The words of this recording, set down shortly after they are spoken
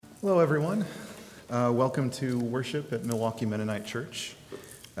Hello, everyone. Welcome to worship at Milwaukee Mennonite Church.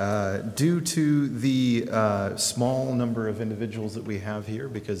 Due to the small number of individuals that we have here,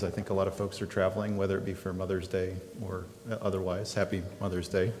 because I think a lot of folks are traveling, whether it be for Mother's Day or otherwise, happy Mother's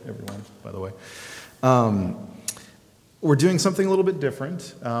Day, everyone, by the way. We're doing something a little bit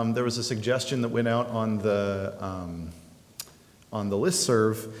different. There was a suggestion that went out on the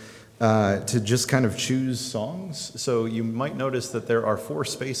listserv to just kind of choose songs. So you might notice that there are 4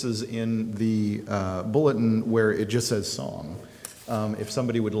 spaces in the bulletin where it just says song. If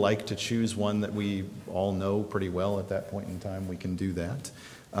somebody would like to choose one that we all know pretty well at that point in time, we can do that.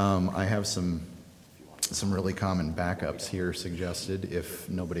 I have some really common backups here suggested if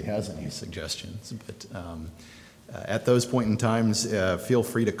nobody has any suggestions. But at those point in times, feel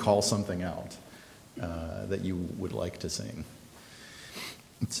free to call something out that you would like to sing.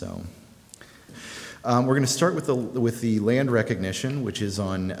 So, we're going to start with the land recognition, which is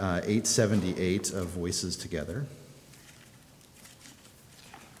on 878 of Voices Together.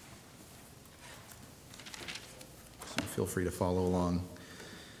 So feel free to follow along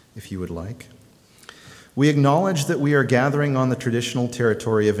if you would like. We acknowledge that we are gathering on the traditional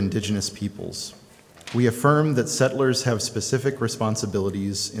territory of Indigenous peoples. We affirm that settlers have specific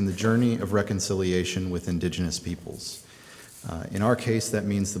responsibilities in the journey of reconciliation with Indigenous peoples. In our case, that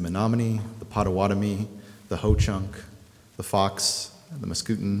means the Menominee, the Potawatomi, the Ho-Chunk, the Fox, the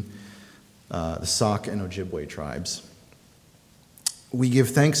Mascoutin, the Sauk, and Ojibwe tribes. We give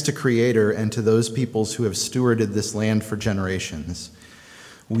thanks to Creator and to those peoples who have stewarded this land for generations.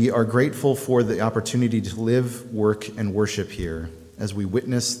 We are grateful for the opportunity to live, work, and worship here as we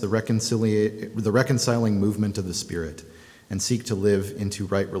witness the reconciling movement of the Spirit and seek to live into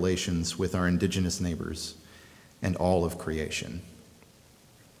right relations with our Indigenous neighbors and all of creation.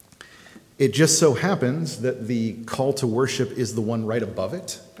 It just so happens that the call to worship is the one right above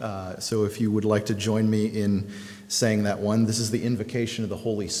it. So if you would like to join me in saying that one, this is the invocation of the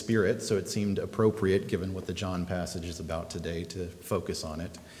Holy Spirit, so it seemed appropriate, given what the John passage is about today, to focus on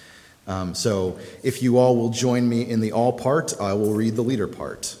it. So if you all will join me in the all part, I will read the leader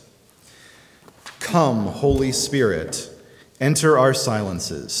part. Come, Holy Spirit, enter our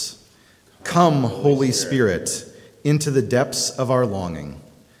silences. Come, Holy Spirit, into the depths of our longing.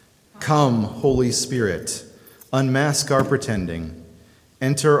 Come, Holy Spirit, unmask our pretending.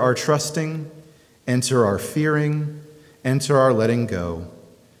 Enter our trusting, enter our fearing, enter our letting go,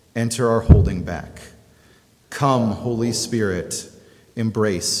 enter our holding back. Come, Holy Spirit,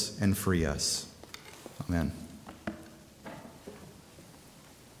 embrace and free us. Amen.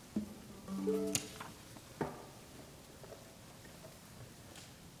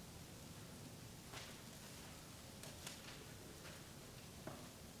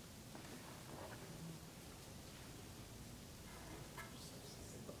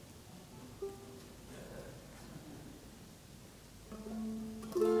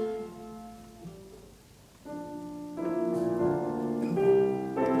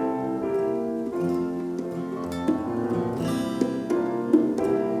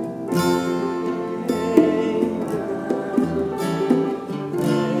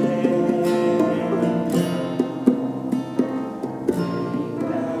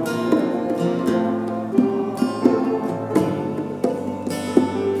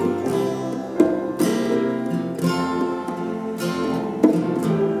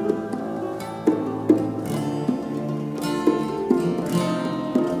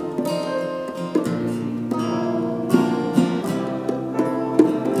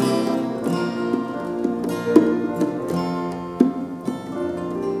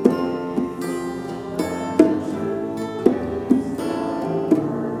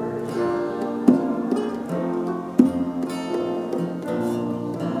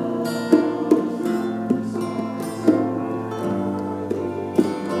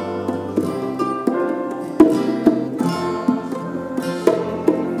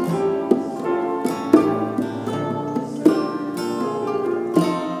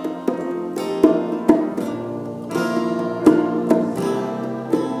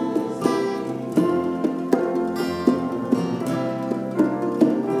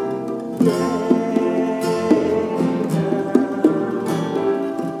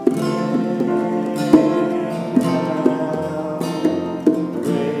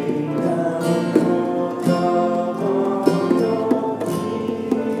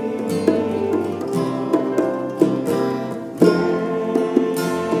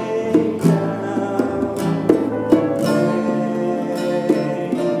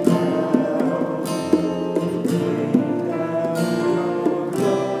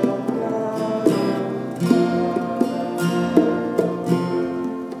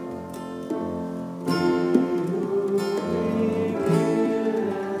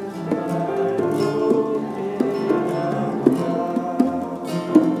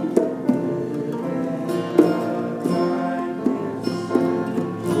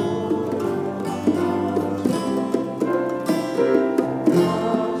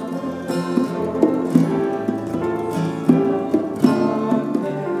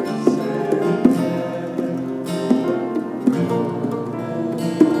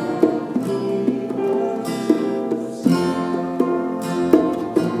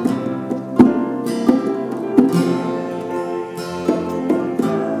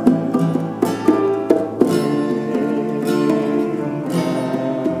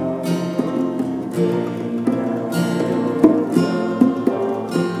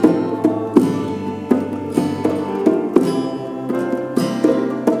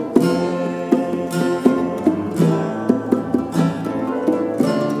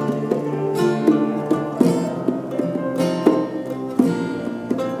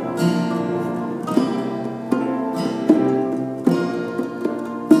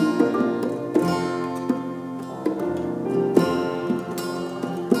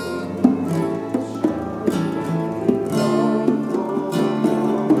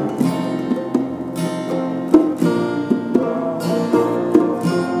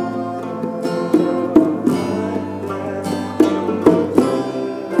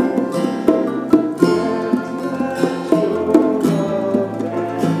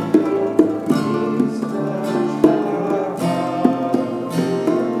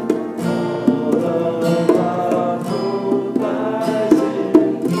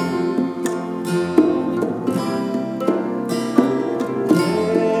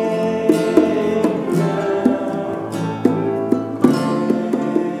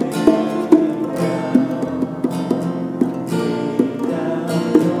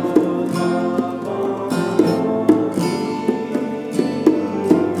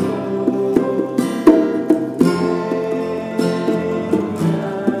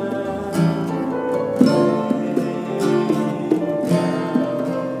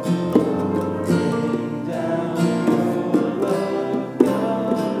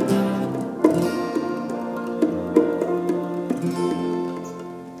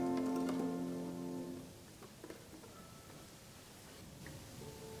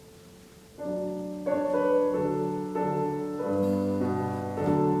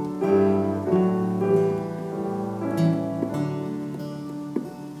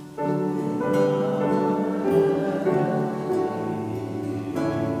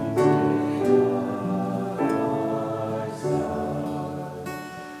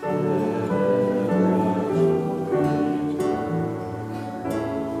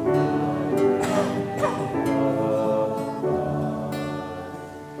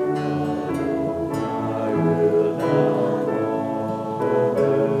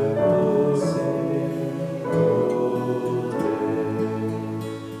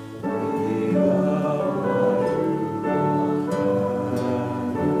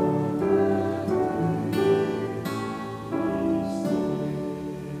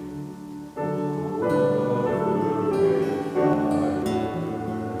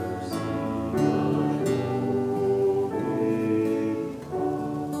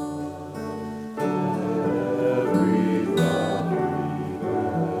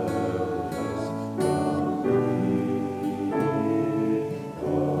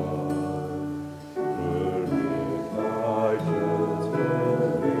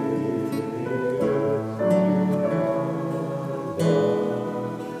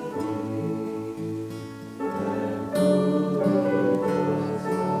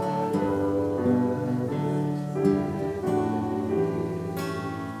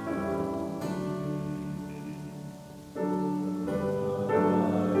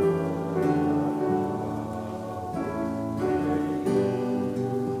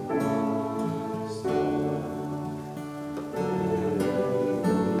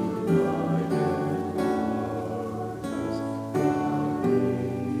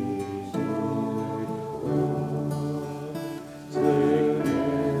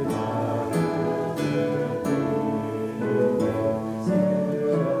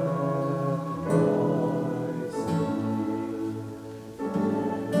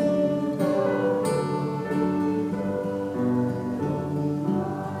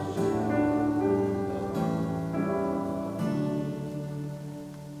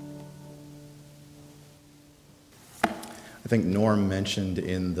 think Norm mentioned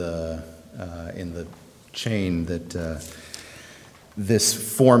in the chain that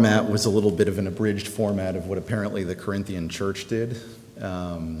this format was a little bit of an abridged format of what apparently the Corinthian church did.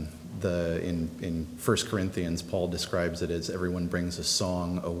 In 1 Corinthians, Paul describes it as everyone brings a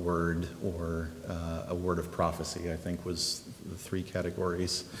song, a word, or a word of prophecy, I think was the three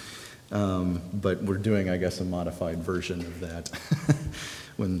categories. But we're doing, I guess, a modified version of that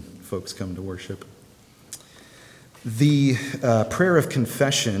when folks come to worship. The prayer of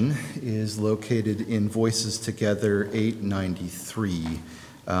confession is located in Voices Together 893.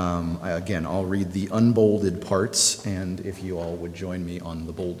 Again, I'll read the unbolded parts, and if you all would join me on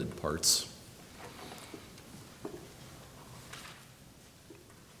the bolded parts.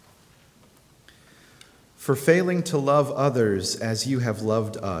 For failing to love others as you have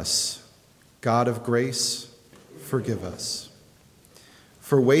loved us, God of grace, forgive us.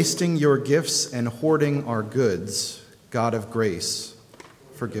 For wasting your gifts and hoarding our goods, God of grace,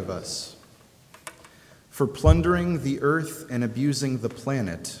 forgive us. For plundering the earth and abusing the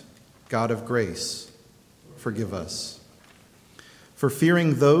planet, God of grace, forgive us. For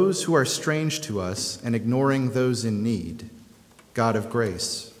fearing those who are strange to us and ignoring those in need, God of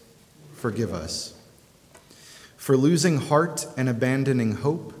grace, forgive us. For losing heart and abandoning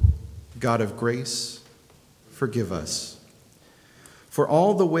hope, God of grace, forgive us. For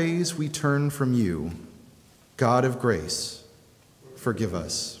all the ways we turn from you, God of grace, forgive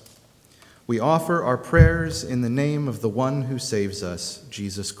us. We offer our prayers in the name of the one who saves us,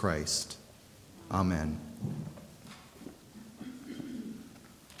 Jesus Christ. Amen.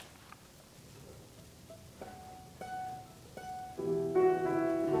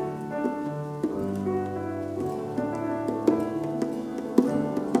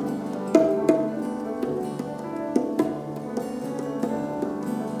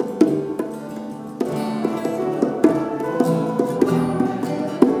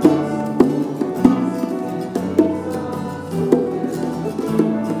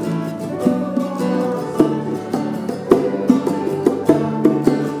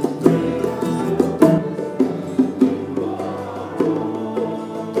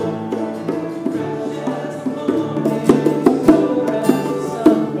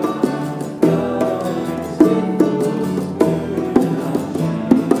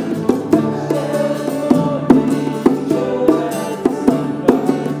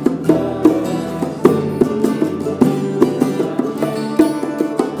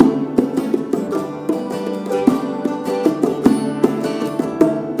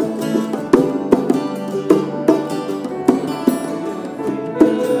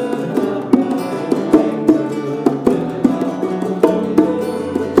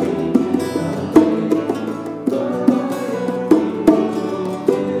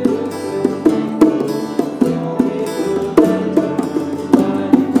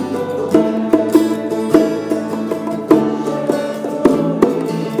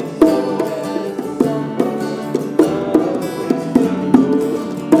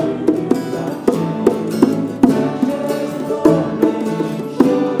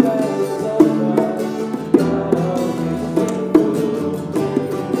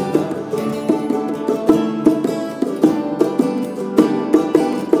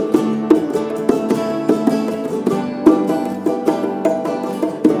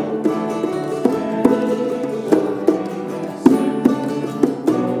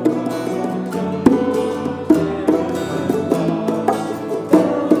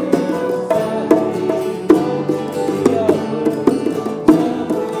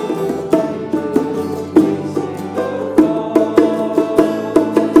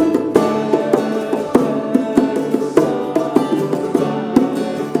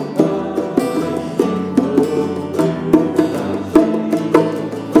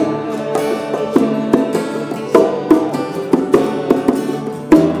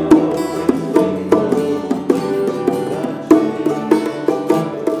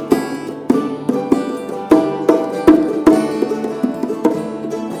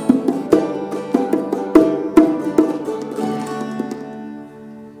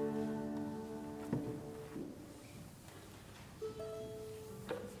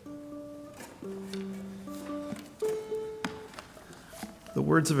 The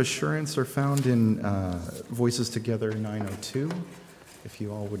words of assurance are found in Voices Together 902. If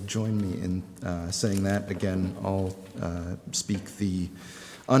you all would join me in saying that, again, I'll speak the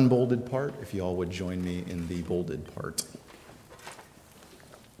unbolded part. If you all would join me in the bolded part.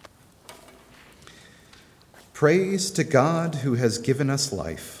 Praise to God who has given us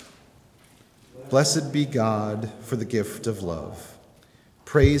life. Blessed be God for the gift of love.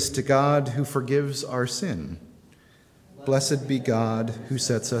 Praise to God who forgives our sin. Blessed be God who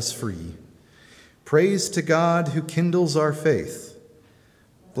sets us free. Praise to God who kindles our faith.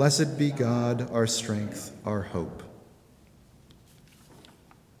 Blessed be God, our strength, our hope.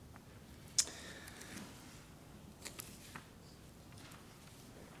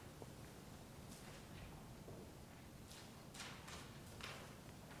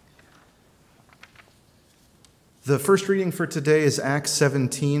 The first reading for today is Acts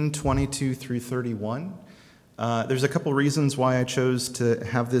 17, 22 through 31. There's a couple reasons why I chose to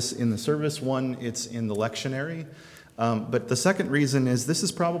have this in the service. One, it's in the lectionary. But the second reason is this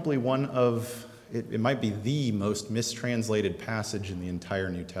is probably one of, it might be the most mistranslated passage in the entire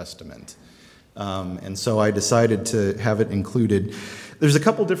New Testament. And so I decided to have it included. There's a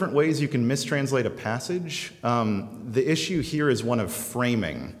couple different ways you can mistranslate a passage. The issue here is one of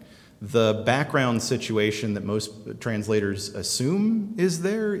framing. The background situation that most translators assume is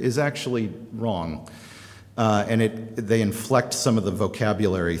there is actually wrong. And they inflect some of the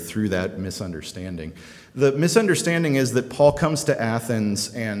vocabulary through that misunderstanding. The misunderstanding is that Paul comes to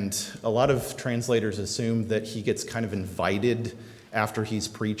Athens, and a lot of translators assume that he gets kind of invited after he's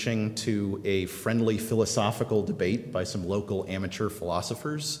preaching to a friendly philosophical debate by some local amateur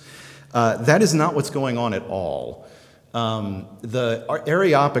philosophers. That is not what's going on at all. The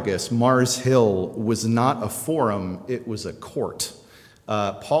Areopagus, Mars Hill, was not a forum, it was a court.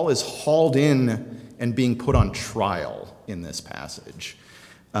 Paul is hauled in and being put on trial in this passage.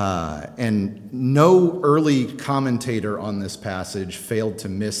 And no early commentator on this passage failed to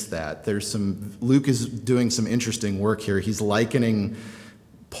miss that. Luke is doing some interesting work here. He's likening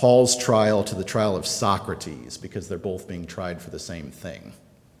Paul's trial to the trial of Socrates because they're both being tried for the same thing.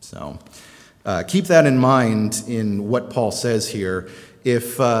 So keep that in mind in what Paul says here.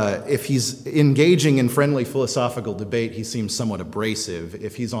 If he's engaging in friendly philosophical debate, he seems somewhat abrasive.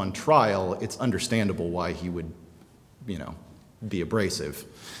 If he's on trial, it's understandable why he would, be abrasive.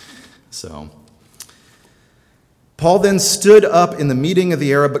 So, Paul then stood up in the meeting of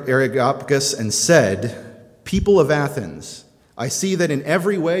the Areopagus and said, "People of Athens, I see that in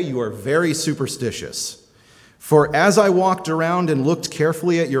every way you are very superstitious. For as I walked around and looked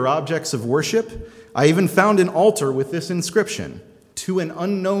carefully at your objects of worship, I even found an altar with this inscription, 'To an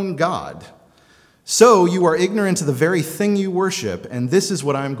unknown God.' So you are ignorant of the very thing you worship, and this is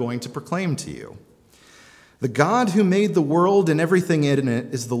what I am going to proclaim to you. The God who made the world and everything in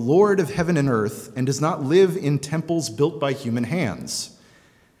it is the Lord of heaven and earth and does not live in temples built by human hands.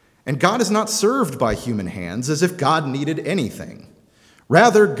 And God is not served by human hands as if God needed anything.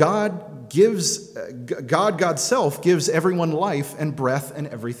 Rather, God's self gives everyone life and breath and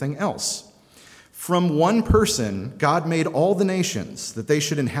everything else. From one person, God made all the nations that they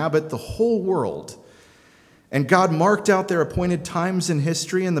should inhabit the whole world. And God marked out their appointed times in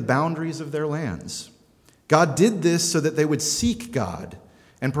history and the boundaries of their lands. God did this so that they would seek God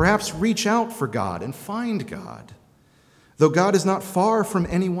and perhaps reach out for God and find God, though God is not far from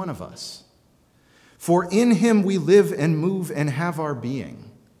any one of us. For in him we live and move and have our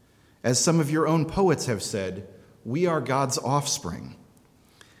being. As some of your own poets have said, we are God's offspring.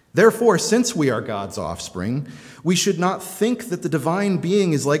 Therefore, since we are God's offspring, we should not think that the divine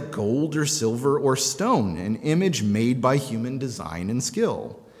being is like gold or silver or stone, an image made by human design and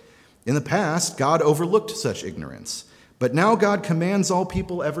skill. In the past, God overlooked such ignorance, but now God commands all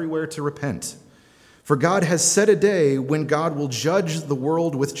people everywhere to repent. For God has set a day when God will judge the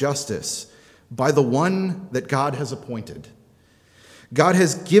world with justice by the one that God has appointed. God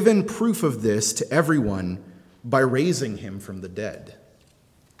has given proof of this to everyone by raising him from the dead."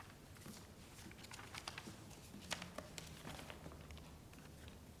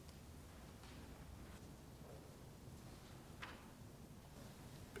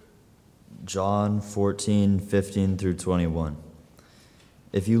 John 14:15 through 21.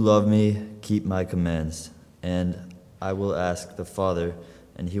 If you love me, keep my commands, and I will ask the Father,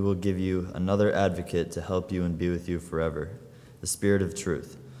 and he will give you another advocate to help you and be with you forever, the Spirit of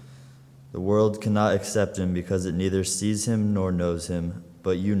truth. The world cannot accept him because it neither sees him nor knows him,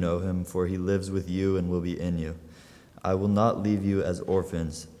 but you know him, for he lives with you and will be in you. I will not leave you as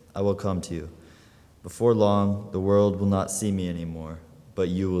orphans. I will come to you. Before long, the world will not see me anymore, but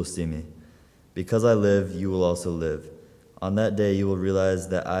you will see me. Because I live, you will also live. On that day you will realize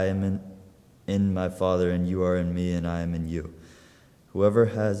that I am in my Father, and you are in me, and I am in you. Whoever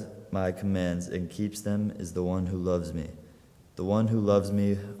has my commands and keeps them is the one who loves me. The one who loves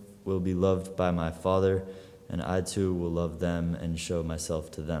me will be loved by my Father, and I too will love them and show myself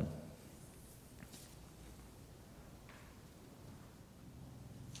to them.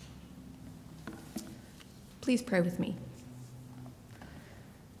 Please pray with me.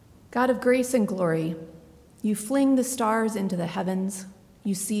 God of grace and glory, You fling the stars into the heavens.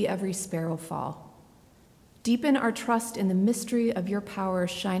 You see every sparrow fall. Deepen our trust in the mystery of your power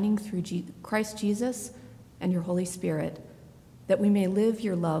shining through Christ Jesus and your Holy Spirit, that we may live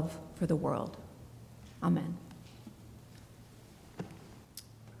your love for the world. Amen.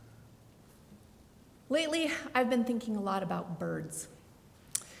 Lately, I've been thinking a lot about birds.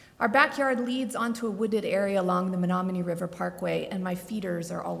 Our backyard leads onto a wooded area along the Menominee River Parkway, and my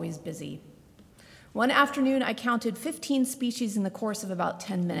feeders are always busy. One afternoon, I counted 15 species in the course of about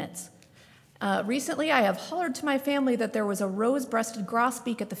 10 minutes. Recently, I have hollered to my family that there was a rose-breasted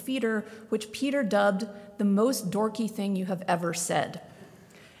grosbeak at the feeder, which Peter dubbed the most dorky thing you have ever said.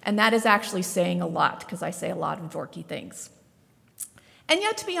 And that is actually saying a lot, because I say a lot of dorky things. And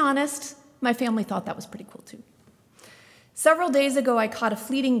yet, to be honest, my family thought that was pretty cool too. Several days ago, I caught a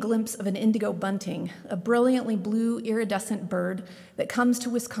fleeting glimpse of an indigo bunting, a brilliantly blue iridescent bird that comes to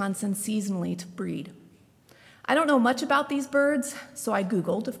Wisconsin seasonally to breed. I don't know much about these birds, so I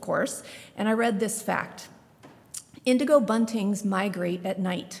Googled, of course, and I read this fact. Indigo buntings migrate at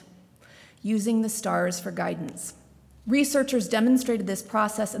night, using the stars for guidance. Researchers demonstrated this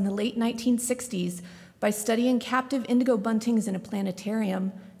process in the late 1960s by studying captive indigo buntings in a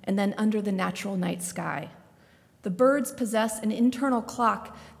planetarium and then under the natural night sky. The birds possess an internal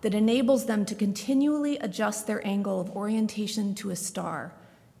clock that enables them to continually adjust their angle of orientation to a star,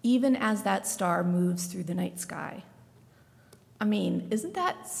 even as that star moves through the night sky. I mean, isn't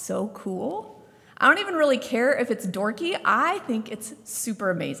that so cool? I don't even really care if it's dorky. I think it's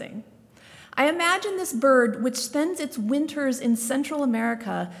super amazing. I imagine this bird, which spends its winters in Central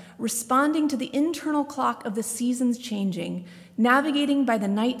America, responding to the internal clock of the seasons changing, navigating by the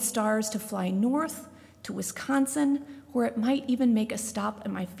night stars to fly north to Wisconsin, where it might even make a stop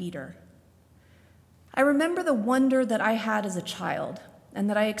at my feeder. I remember the wonder that I had as a child and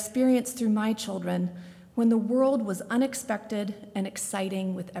that I experienced through my children when the world was unexpected and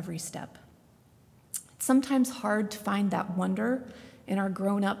exciting with every step. It's sometimes hard to find that wonder in our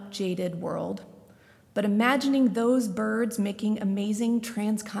grown-up, jaded world, but imagining those birds making amazing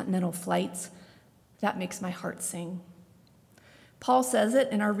transcontinental flights, that makes my heart sing. Paul says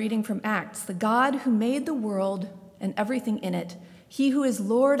it in our reading from Acts, the God who made the world and everything in it, he who is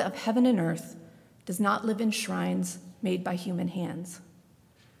Lord of heaven and earth, does not live in shrines made by human hands.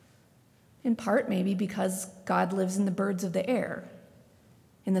 In part, maybe because God lives in the birds of the air,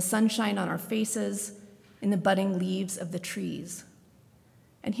 in the sunshine on our faces, in the budding leaves of the trees.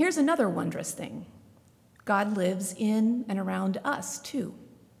 And here's another wondrous thing. God lives in and around us, too.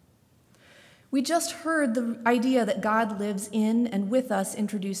 We just heard the idea that God lives in and with us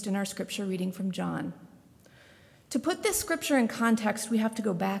introduced in our scripture reading from John. To put this scripture in context, we have to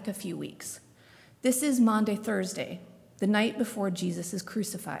go back a few weeks. This is Maundy Thursday, the night before Jesus is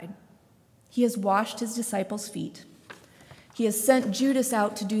crucified. He has washed his disciples' feet. He has sent Judas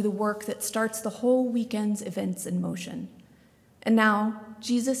out to do the work that starts the whole weekend's events in motion. And now,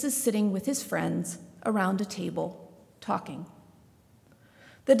 Jesus is sitting with his friends around a table, talking.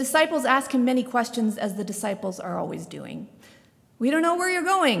 The disciples ask him many questions, as the disciples are always doing. We don't know where you're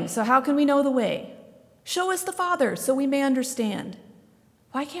going, so how can we know the way? Show us the Father so we may understand.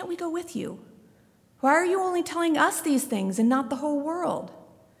 Why can't we go with you? Why are you only telling us these things and not the whole world?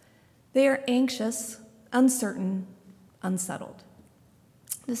 They are anxious, uncertain, unsettled.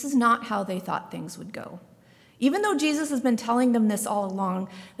 This is not how they thought things would go. Even though Jesus has been telling them this all along,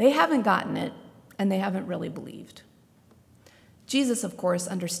 they haven't gotten it, and they haven't really believed. Jesus, of course,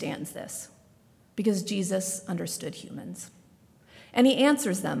 understands this, because Jesus understood humans. And he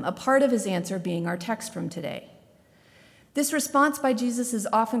answers them, a part of his answer being our text from today. This response by Jesus is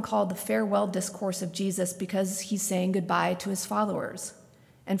often called the farewell discourse of Jesus because he's saying goodbye to his followers.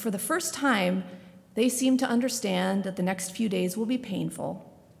 And for the first time, they seem to understand that the next few days will be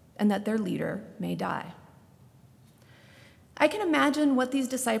painful and that their leader may die. I can imagine what these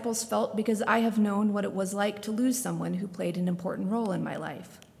disciples felt because I have known what it was like to lose someone who played an important role in my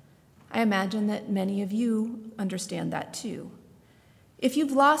life. I imagine that many of you understand that too. If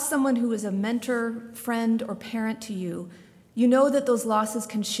you've lost someone who is a mentor, friend, or parent to you, you know that those losses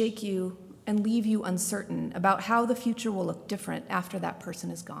can shake you and leave you uncertain about how the future will look different after that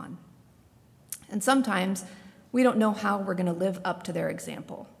person is gone. And sometimes we don't know how we're going to live up to their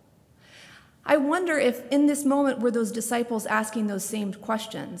example. I wonder if in this moment were those disciples asking those same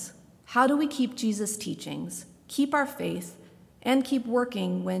questions. How do we keep Jesus' teachings, keep our faith, and keep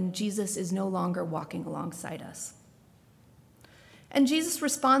working when Jesus is no longer walking alongside us? And Jesus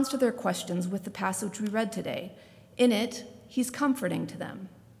responds to their questions with the passage we read today. In it, he's comforting to them.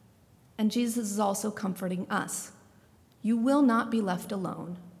 And Jesus is also comforting us. You will not be left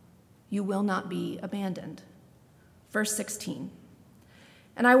alone. You will not be abandoned. Verse 16.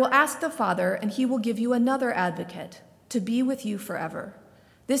 And I will ask the Father, and he will give you another advocate to be with you forever.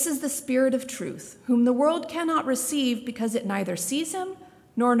 This is the Spirit of truth, whom the world cannot receive because it neither sees him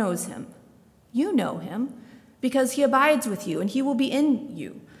nor knows him. You know him because he abides with you, and he will be in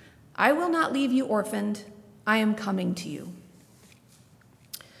you. I will not leave you orphaned. I am coming to you.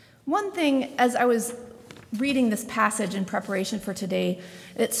 One thing, as I was reading this passage in preparation for today,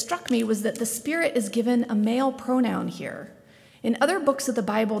 it struck me was that the Spirit is given a male pronoun here. In other books of the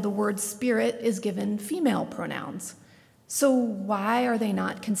Bible, the word Spirit is given female pronouns. So why are they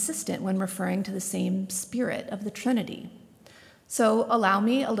not consistent when referring to the same Spirit of the Trinity? So allow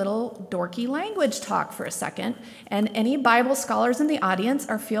me a little dorky language talk for a second, and any Bible scholars in the audience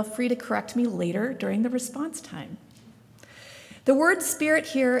feel free to correct me later during the response time. The word spirit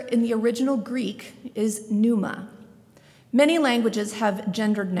here in the original Greek is pneuma. Many languages have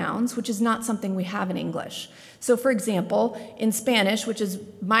gendered nouns, which is not something we have in English. So for example, in Spanish, which is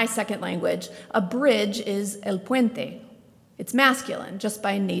my second language, a bridge is el puente. It's masculine, just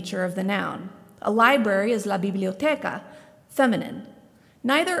by nature of the noun. A library is la biblioteca, feminine.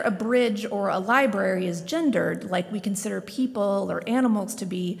 Neither a bridge or a library is gendered like we consider people or animals to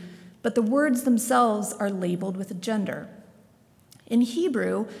be, but the words themselves are labeled with a gender. In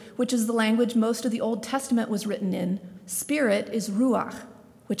Hebrew, which is the language most of the Old Testament was written in, spirit is ruach,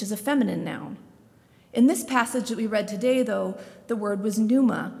 which is a feminine noun. In this passage that we read today, though, the word was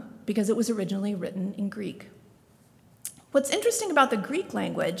pneuma because it was originally written in Greek. What's interesting about the Greek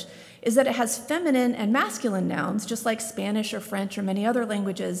language is that it has feminine and masculine nouns, just like Spanish or French or many other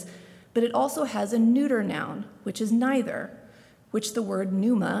languages, but it also has a neuter noun, which is neither, which the word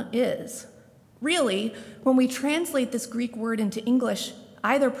pneuma is. Really, when we translate this Greek word into English,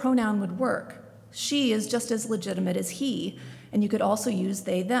 either pronoun would work. She is just as legitimate as he, and you could also use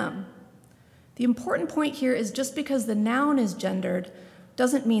they, them. The important point here is just because the noun is gendered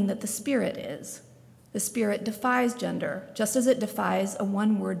doesn't mean that the Spirit is. The Spirit defies gender, just as it defies a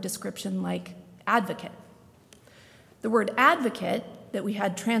one-word description like advocate. The word advocate that we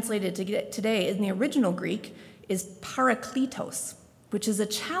had translated today in the original Greek is parakletos, which is a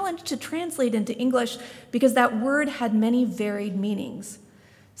challenge to translate into English because that word had many varied meanings.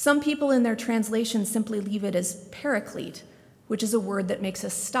 Some people in their translation simply leave it as paraclete, which is a word that makes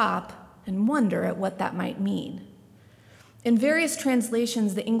us stop and wonder at what that might mean. In various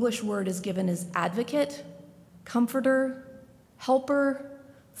translations, the English word is given as advocate, comforter, helper,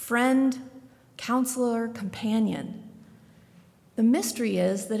 friend, counselor, companion. The mystery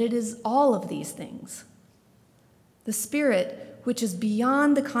is that it is all of these things. The Spirit, which is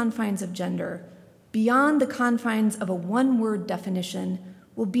beyond the confines of gender, beyond the confines of a one-word definition,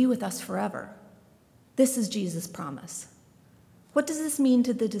 will be with us forever. This is Jesus' promise. What does this mean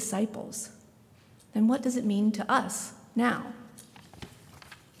to the disciples? And what does it mean to us now?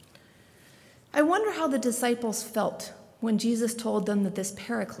 I wonder how the disciples felt when Jesus told them that this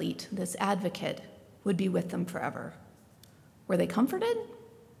paraclete, this advocate, would be with them forever. Were they comforted?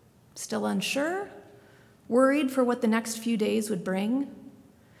 Still unsure? Worried for what the next few days would bring?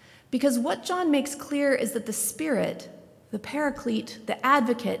 Because what John makes clear is that the Spirit, the paraclete, the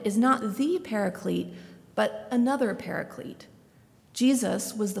advocate, is not the paraclete, but another paraclete.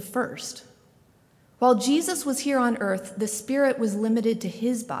 Jesus was the first. While Jesus was here on earth, the Spirit was limited to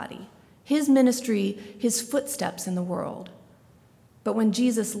his body, his ministry, his footsteps in the world. But when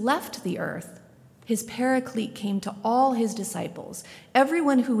Jesus left the earth, his paraclete came to all his disciples,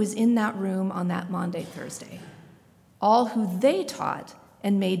 everyone who was in that room on that Maundy Thursday. All who they taught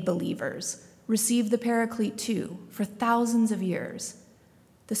and made believers received the paraclete too for thousands of years.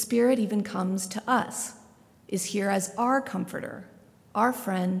 The Spirit even comes to us, is here as our comforter, our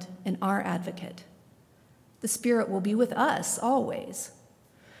friend, and our advocate. The Spirit will be with us always.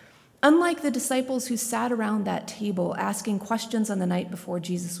 Unlike the disciples who sat around that table asking questions on the night before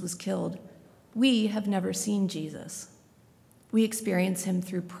Jesus was killed, we have never seen Jesus. We experience him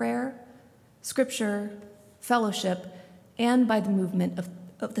through prayer, scripture, fellowship, and by the movement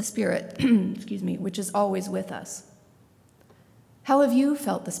of the Spirit, which is always with us. How have you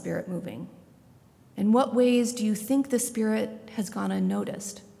felt the Spirit moving? In what ways do you think the Spirit has gone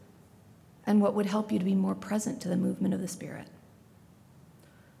unnoticed? And what would help you to be more present to the movement of the Spirit?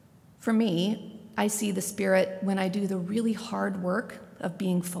 For me, I see the Spirit when I do the really hard work of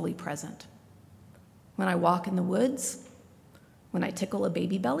being fully present. When I walk in the woods, when I tickle a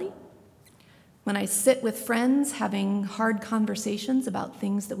baby belly, when I sit with friends having hard conversations about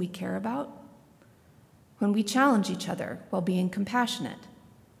things that we care about, when we challenge each other while being compassionate,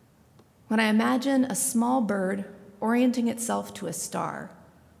 when I imagine a small bird orienting itself to a star,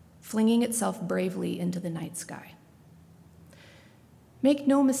 flinging itself bravely into the night sky. Make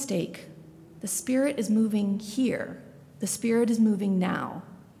no mistake, the Spirit is moving here. The Spirit is moving now.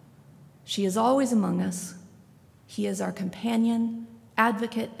 She is always among us. He is our companion,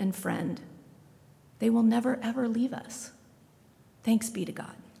 advocate, and friend. They will never, ever leave us. Thanks be to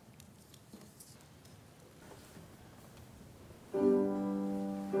God.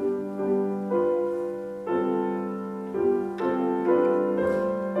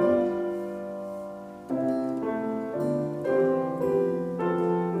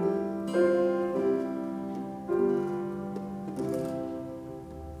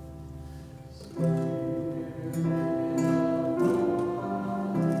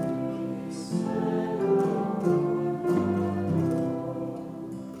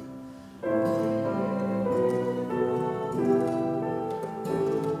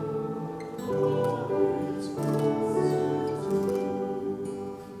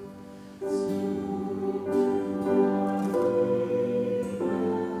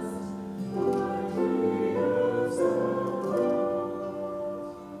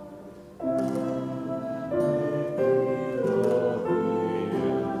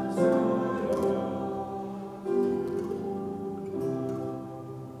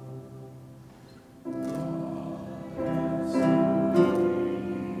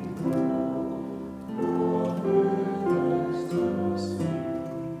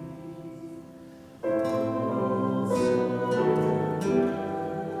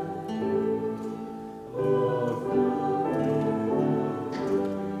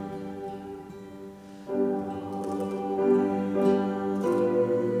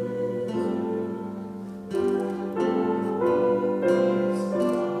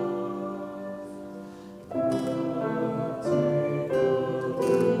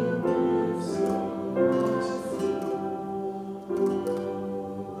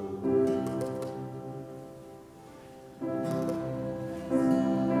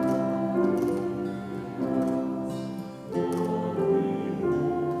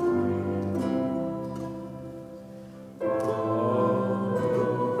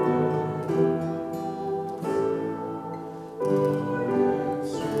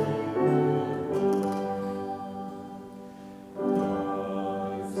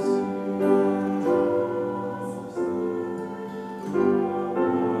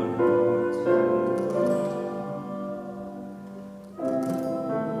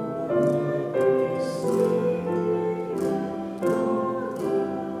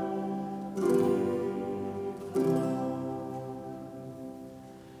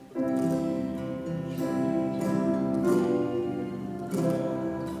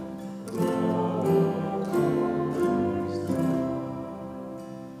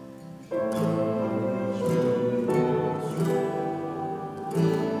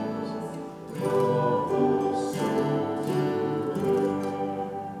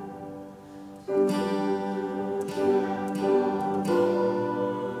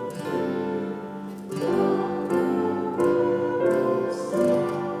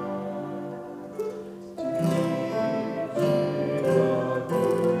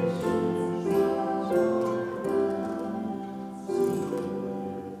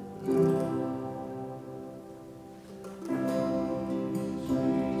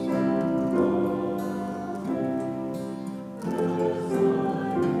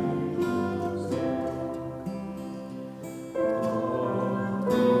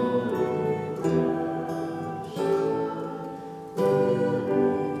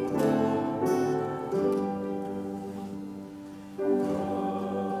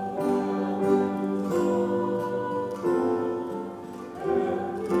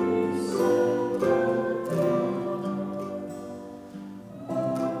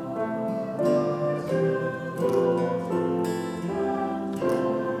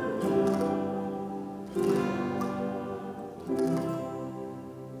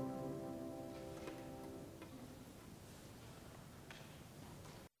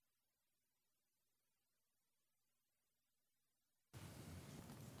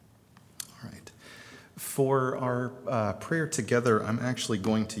 For our prayer together, I'm actually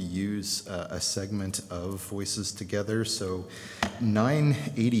going to use a segment of Voices Together. So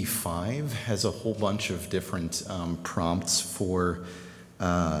 985 has a whole bunch of different prompts for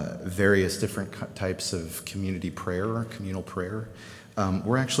various different types of community prayer or communal prayer.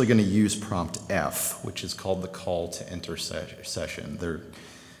 We're actually going to use prompt F, which is called the call to intercession.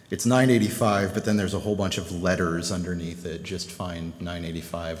 It's 985, but then there's a whole bunch of letters underneath it. Just find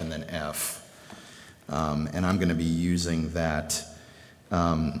 985 and then F. And I'm going to be using that.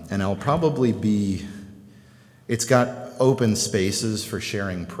 And I'll probably be, it's got open spaces for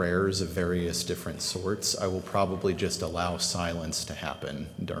sharing prayers of various different sorts, I will probably just allow silence to happen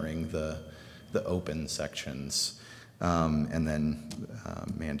during the open sections. And then,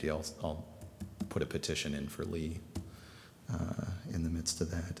 Mandy, I'll put a petition in for Lee in the midst of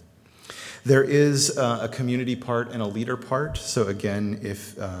that. There is a community part and a leader part. So again,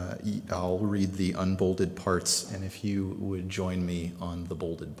 if I'll read the unbolded parts, and if you would join me on the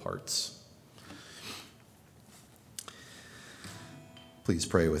bolded parts. Please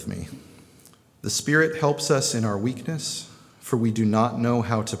pray with me. The Spirit helps us in our weakness, for we do not know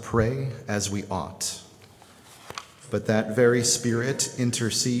how to pray as we ought. But that very Spirit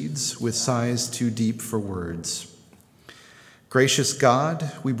intercedes with sighs too deep for words. Gracious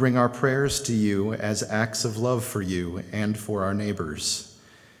God, we bring our prayers to you as acts of love for you and for our neighbors.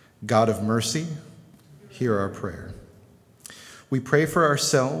 God of mercy, hear our prayer. We pray for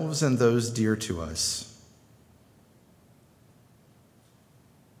ourselves and those dear to us.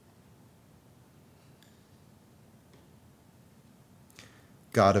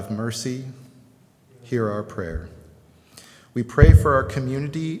 God of mercy, hear our prayer. We pray for our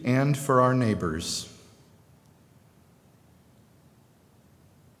community and for our neighbors.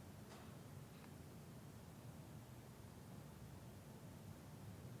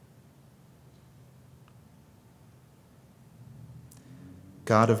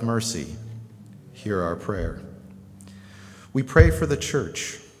 God of mercy, hear our prayer. We pray for the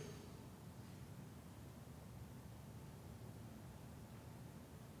church.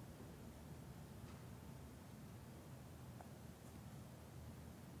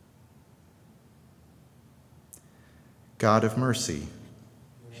 God of mercy,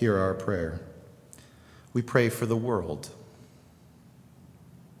 hear our prayer. We pray for the world.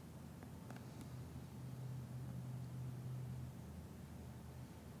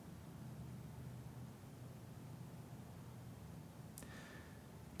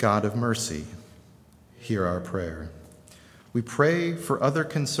 God of mercy, hear our prayer. We pray for other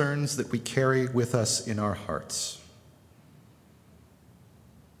concerns that we carry with us in our hearts.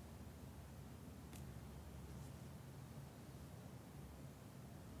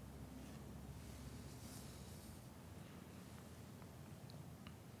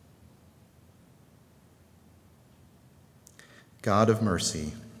 God of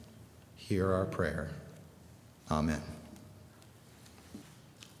mercy, hear our prayer. Amen.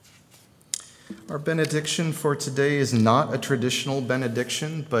 Our benediction for today is not a traditional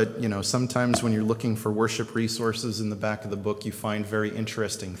benediction, but sometimes when you're looking for worship resources in the back of the book, you find very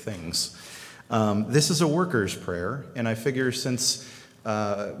interesting things. This is a worker's prayer, and I figure since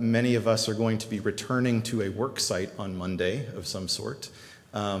many of us are going to be returning to a work site on Monday of some sort,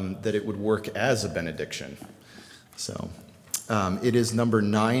 that it would work as a benediction. So it is number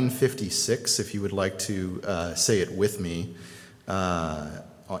 956, if you would like to say it with me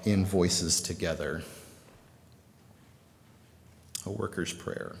in voices together. A worker's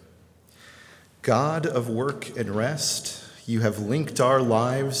prayer. God of work and rest, you have linked our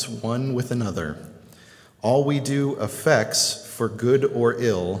lives one with another. All we do affects, for good or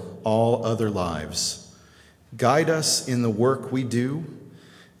ill, all other lives. Guide us in the work we do,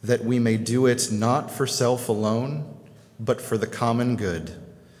 that we may do it not for self alone, but for the common good.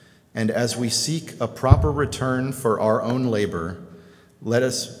 And as we seek a proper return for our own labor,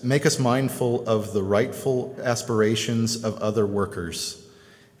 make us mindful of the rightful aspirations of other workers,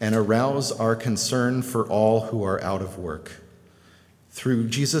 and arouse our concern for all who are out of work. Through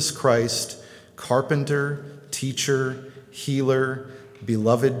Jesus Christ, carpenter, teacher, healer,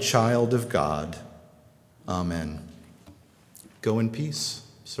 beloved child of God. Amen. Go in peace.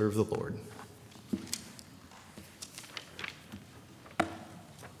 Serve the Lord.